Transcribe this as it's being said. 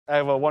I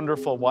have a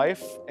wonderful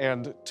wife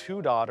and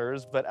 2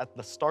 daughters, but at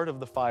the start of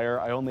the fire,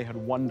 I only had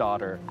 1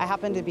 daughter. I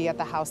happened to be at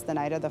the house the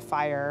night of the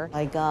fire.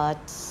 I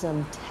got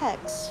some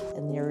texts,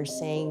 and they were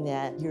saying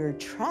that your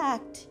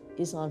tract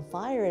is on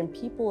fire and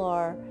people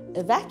are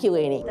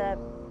evacuating. The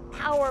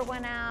power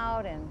went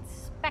out and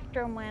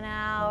spectrum went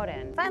out,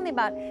 and finally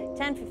about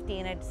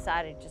 10:15, I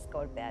decided to just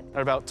go to bed.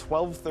 At about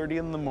 12:30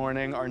 in the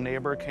morning, our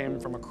neighbor came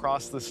from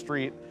across the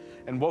street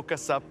and woke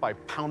us up by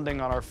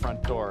pounding on our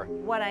front door.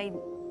 What I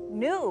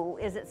knew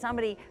is that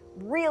somebody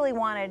really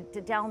wanted to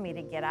tell me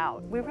to get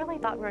out. We really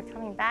thought we were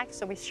coming back,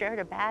 so we shared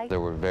a bag. There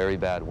were very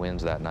bad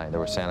winds that night. There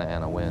were Santa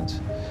Ana winds.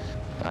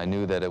 I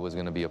knew that it was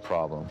going to be a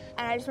problem.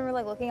 And I just remember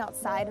like looking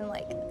outside and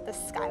like the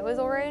sky was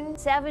orange.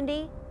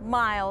 70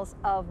 miles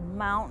of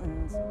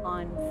mountains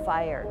on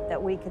fire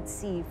that we could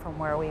see from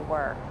where we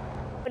were.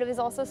 But it was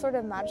also sort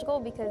of magical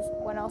because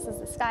when else is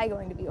the sky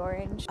going to be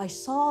orange? I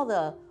saw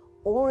the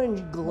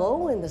orange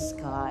glow in the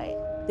sky.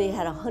 They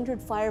had 100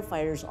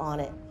 firefighters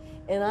on it.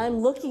 And I'm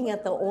looking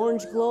at the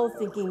orange glow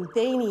thinking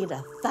they need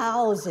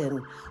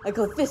 1,000. I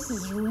go, this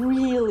is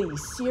really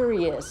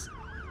serious.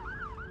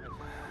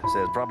 I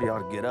said, probably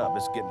ought to get up,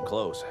 it's getting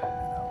close.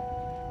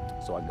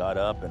 So I got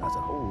up and I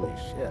said, holy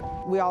shit.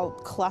 We all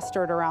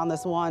clustered around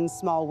this one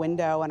small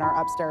window in our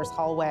upstairs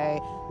hallway,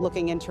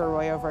 looking into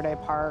Arroyo Verde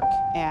Park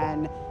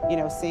and,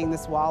 seeing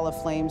this wall of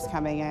flames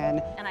coming in.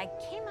 And I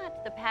came out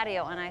to the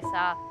patio and I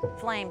saw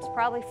flames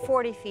probably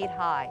 40 feet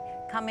high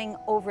coming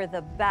over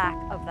the back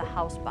of the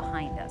house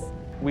behind us.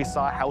 We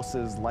saw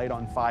houses light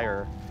on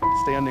fire,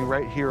 standing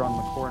right here on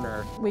the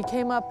corner. We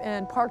came up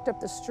and parked up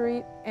the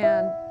street,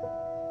 and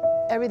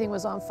everything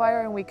was on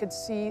fire, and we could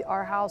see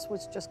our house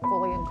was just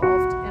fully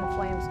engulfed in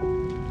flames.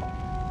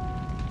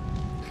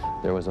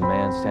 There was a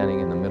man standing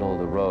in the middle of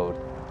the road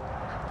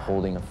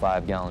holding a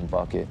 5-gallon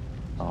bucket.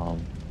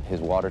 His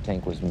water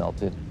tank was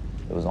melted.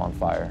 It was on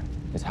fire.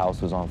 His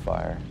house was on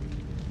fire.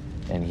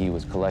 And he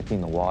was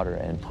collecting the water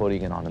and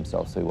putting it on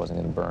himself so he wasn't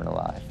going to burn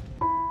alive.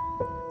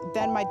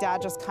 Then my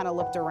dad just kind of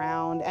looked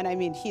around, and I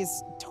mean,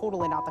 he's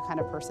totally not the kind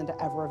of person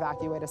to ever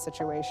evacuate a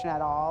situation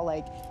at all.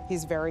 Like,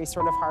 he's very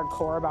sort of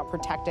hardcore about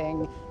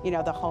protecting,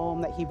 the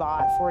home that he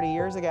bought 40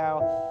 years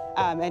ago.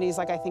 And he's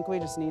like, I think we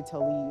just need to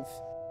leave.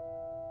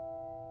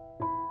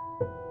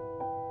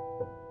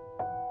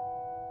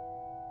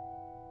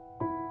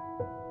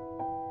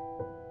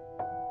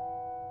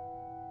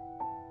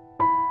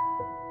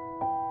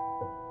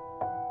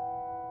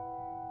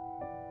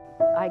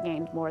 I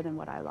gained more than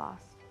what I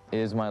lost.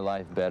 Is my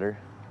life better?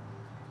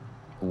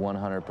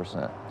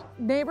 100%.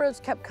 Neighbors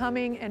kept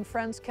coming and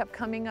friends kept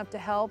coming up to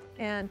help,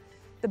 and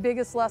the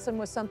biggest lesson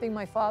was something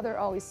my father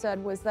always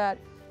said, was that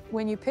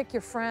when you pick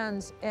your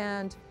friends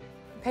and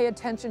pay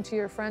attention to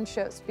your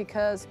friendships,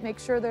 because make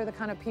sure they're the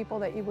kind of people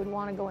that you would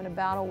want to go into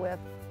battle with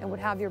and would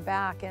have your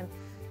back. And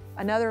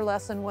another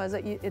lesson was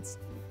that it's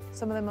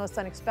some of the most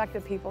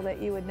unexpected people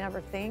that you would never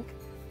think.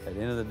 At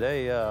the end of the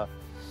day, the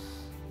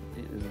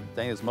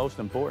thing that's most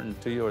important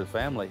to you or the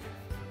family.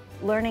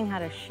 Learning how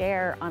to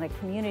share on a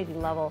community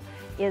level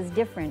is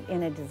different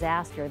in a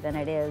disaster than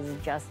it is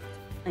just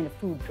in a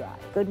food drive.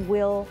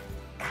 Goodwill,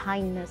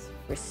 kindness,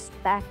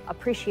 respect,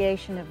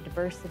 appreciation of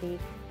diversity,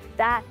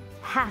 that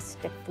has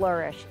to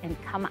flourish and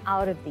come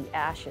out of the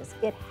ashes.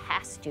 It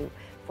has to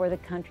for the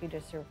country to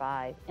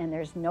survive. And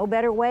there's no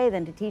better way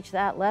than to teach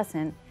that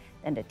lesson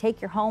than to take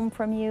your home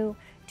from you,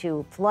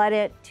 to flood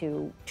it,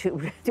 to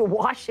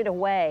wash it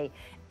away.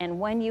 And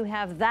when you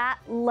have that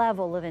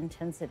level of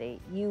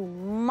intensity, you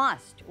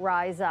must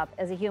rise up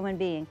as a human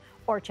being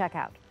or check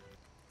out.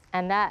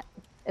 And that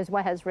is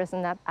what has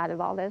risen up out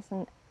of all this.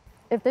 And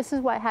if this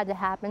is what had to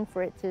happen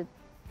for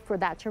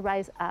that to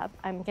rise up,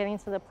 I'm getting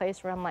to the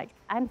place where I'm like,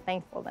 I'm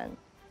thankful then.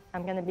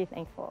 I'm gonna be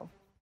thankful.